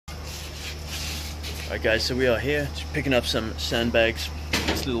Alright guys, so we are here just picking up some sandbags in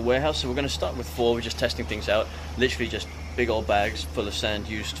this little warehouse. So we're going to start with 4, we're just testing things out. Literally just big old bags full of sand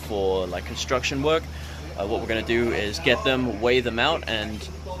used for like construction work. What we're going to do is get them, weigh them out, and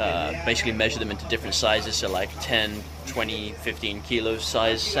basically measure them into different sizes, so like 10, 20, 15 kilo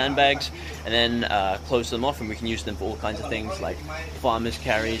size sandbags, and then close them off, and we can use them for all kinds of things like farmers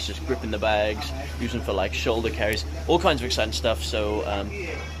carries, just gripping the bags, use them for like shoulder carries, all kinds of exciting stuff. So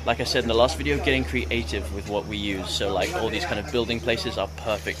like I said in the last video, getting creative with what we use. So like all these kind of building places are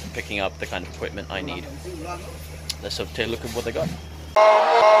perfect for picking up the kind of equipment I need. Let's take a look at what they got.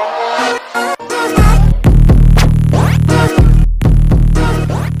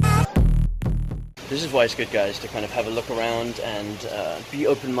 This is why it's good, guys, to kind of have a look around and be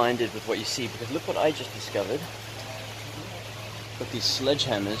open-minded with what you see, because look what I just discovered. Got these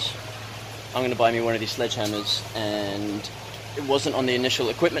sledgehammers. I'm going to buy me one of these sledgehammers, and it wasn't on the initial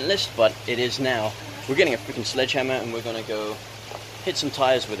equipment list, but it is now. We're getting a freaking sledgehammer, and we're going to go hit some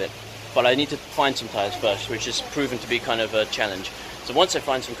tires with it. But I need to find some tires first, which has proven to be kind of a challenge. So once I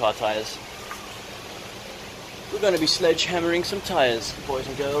find some car tires, we're going to be sledgehammering some tires, boys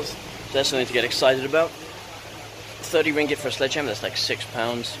and girls. That's something to get excited about. 30 ringgit for a sledgehammer, that's like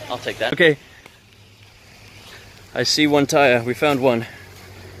 £6. I'll take that. Okay. I see one tire, we found one.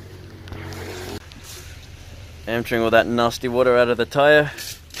 Emptying all that nasty water out of the tire.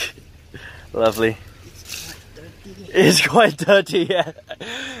 Lovely. It's quite dirty, yeah.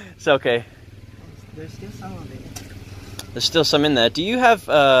 It's okay. There's still some of it. There's still some in there. Do you have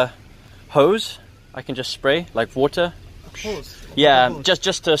hose I can just spray, like water? Hose? Yeah,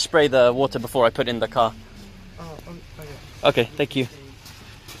 just to spray the water before I put in the car. Oh, okay. Okay, thank you.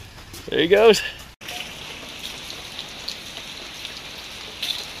 There he goes.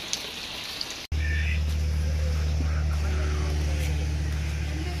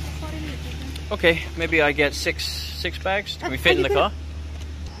 Okay, maybe I get six bags. Can we fit in the car?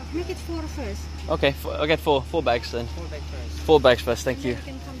 Make it 4 first. Okay, I'll get four bags then. 4 bags first. 4 bags first, thank you.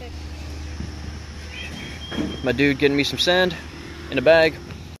 Can come back. My dude getting me some sand in a bag.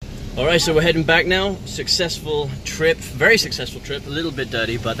 Alright, so we're heading back now. Successful trip, very successful trip. A little bit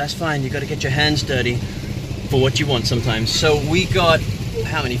dirty, but that's fine. You got to get your hands dirty for what you want sometimes. So we got,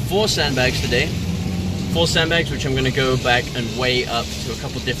 how many? 4 sandbags today. 4 sandbags, which I'm going to go back and weigh up to a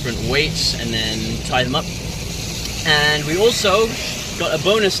couple different weights and then tie them up. And we also got a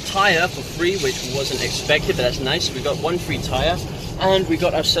bonus tire for free, which wasn't expected, but that's nice. We got 1 free tire, and we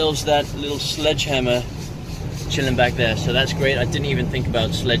got ourselves that little sledgehammer chilling back there, so that's great. I didn't even think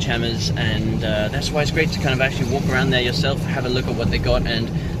about sledgehammers, and that's why it's great to kind of actually walk around there yourself, have a look at what they got,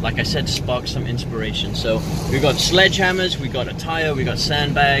 and like I said, spark some inspiration. So we got sledgehammers, we got a tire, we got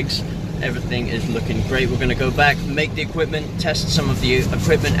sandbags. Everything is looking great. We're going to go back, make the equipment, test some of the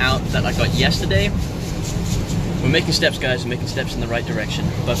equipment out that I got yesterday. We're making steps, guys. We're making steps in the right direction.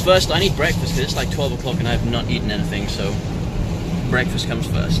 But first, I need breakfast, because it's like 12 o'clock and I have not eaten anything, so breakfast comes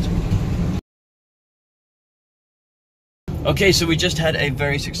first. Okay, so we just had a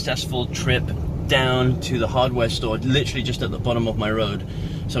very successful trip down to the hardware store, literally just at the bottom of my road.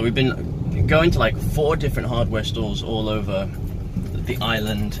 So we've been going to like 4 different hardware stores all over the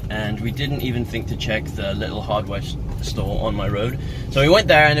island, and we didn't even think to check the little hardware store on my road. So we went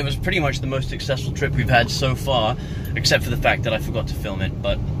there, and it was pretty much the most successful trip we've had so far, except for the fact that I forgot to film it,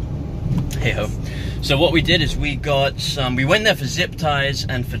 but hey ho. So what we did is we went there for zip ties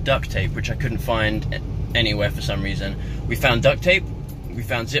and for duct tape, which I couldn't find anywhere for some reason. We found duct tape, we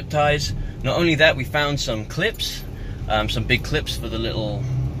found zip ties. Not only that, we found some clips, some big clips for the little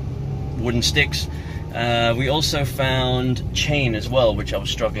wooden sticks. We also found chain as well, which I was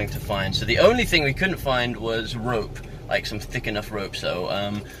struggling to find. So the only thing we couldn't find was rope, like some thick enough rope. So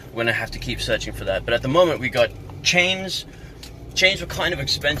we're gonna have to keep searching for that. But at the moment we got chains. Chains were kind of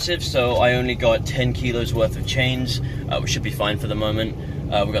expensive, so I only got 10 kilos worth of chains, which should be fine for the moment.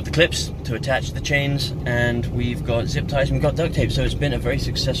 We've got the clips to attach the chains, and we've got zip ties, and we've got duct tape. So it's been a very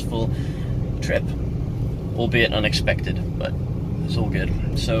successful trip, albeit unexpected, but it's all good.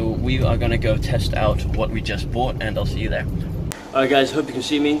 So we are gonna go test out what we just bought, and I'll see you there. Alright guys, hope you can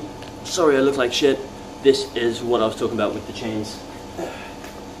see me. Sorry I look like shit. This is what I was talking about with the chains.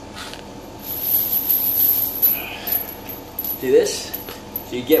 See this?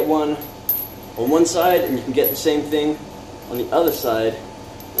 So you get one on one side, and you can get the same thing on the other side,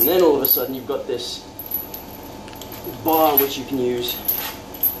 and then all of a sudden you've got this bar which you can use.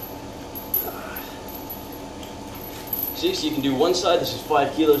 See, so you can do one side. This is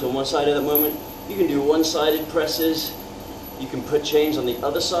 5 kilos on one side at the moment. You can do one-sided presses. You can put chains on the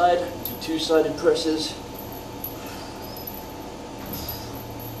other side, do 2-sided presses.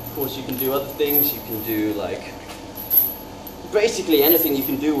 Of course, you can do other things. You can do like basically anything you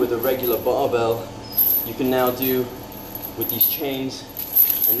can do with a regular barbell, you can now do with these chains.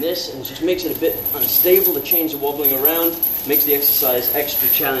 And this, and it just makes it a bit unstable. The chains are wobbling around, makes the exercise extra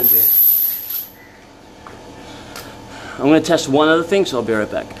challenging. I'm going to test one other thing, so I'll be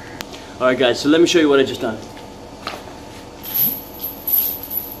right back. Alright guys, so let me show you what I just done.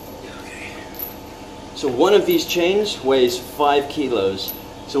 Okay. So one of these chains weighs 5 kilos.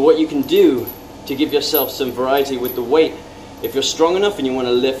 So what you can do to give yourself some variety with the weight, if you're strong enough and you want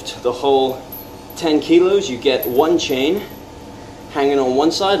to lift the whole 10 kilos, you get one chain hanging on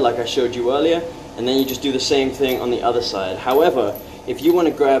one side like I showed you earlier, and then you just do the same thing on the other side. However, if you want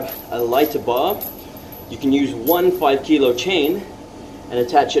to grab a lighter bar, you can use one 5 kilo chain and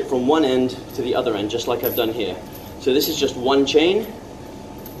attach it from one end to the other end, just like I've done here. So this is just one chain,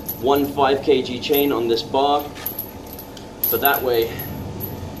 one 5 kg chain on this bar. So that way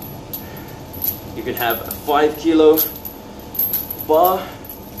you can have a 5 kilo bar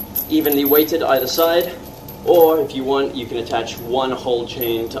evenly weighted either side, or if you want, you can attach one whole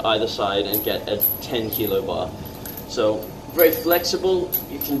chain to either side and get a 10 kilo bar. So very flexible.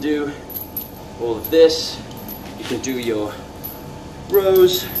 You can do all of this. You can do your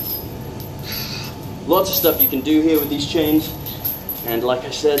rows. Lots of stuff you can do here with these chains. And like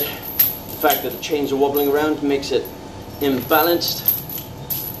I said, the fact that the chains are wobbling around makes it imbalanced,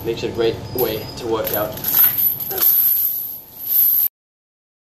 makes it a great way to work out.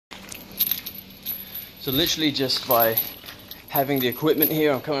 So literally just by having the equipment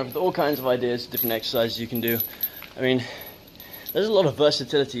here, I'm coming up with all kinds of ideas, different exercises you can do. I mean, there's a lot of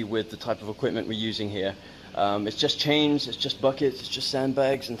versatility with the type of equipment we're using here. It's just chains, it's just buckets, it's just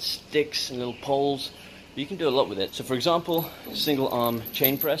sandbags and sticks and little poles. But you can do a lot with it. So for example, single arm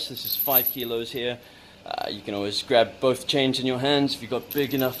chain press. This is 5 kilos here. You can always grab both chains in your hands if you've got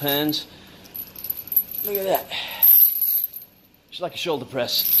big enough hands. Look at that. Just like a shoulder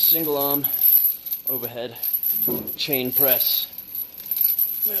press, single arm, overhead, chain press.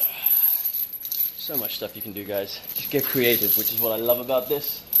 So much stuff you can do, guys. Just get creative, which is what I love about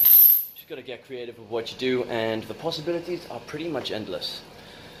this. Just got to get creative with what you do, and the possibilities are pretty much endless.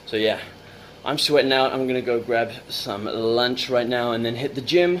 So yeah, I'm sweating out. I'm gonna go grab some lunch right now and then hit the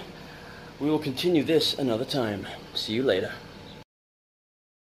gym. We will continue this another time. See you later.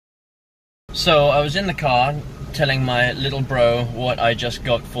 So I was in the car telling my little bro what I just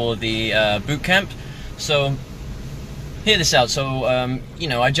got for the boot camp. So hear this out. So you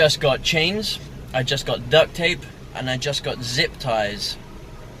know, I just got chains, I just got duct tape, and I just got zip ties.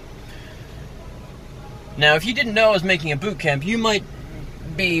 Now if you didn't know I was making a boot camp, you might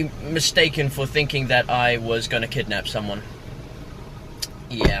be mistaken for thinking that I was gonna kidnap someone.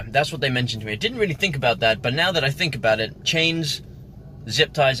 Yeah, that's what they mentioned to me. I didn't really think about that, but now that I think about it, chains,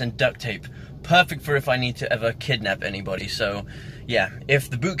 zip ties, and duct tape. Perfect for if I need to ever kidnap anybody. So yeah, if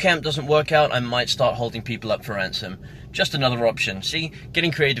the boot camp doesn't work out, I might start holding people up for ransom. Just another option. See,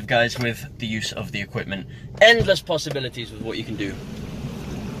 getting creative, guys, with the use of the equipment. Endless possibilities with what you can do.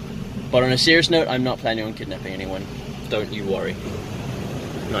 But on a serious note, I'm not planning on kidnapping anyone. Don't you worry.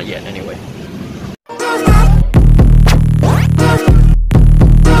 Not yet, anyway.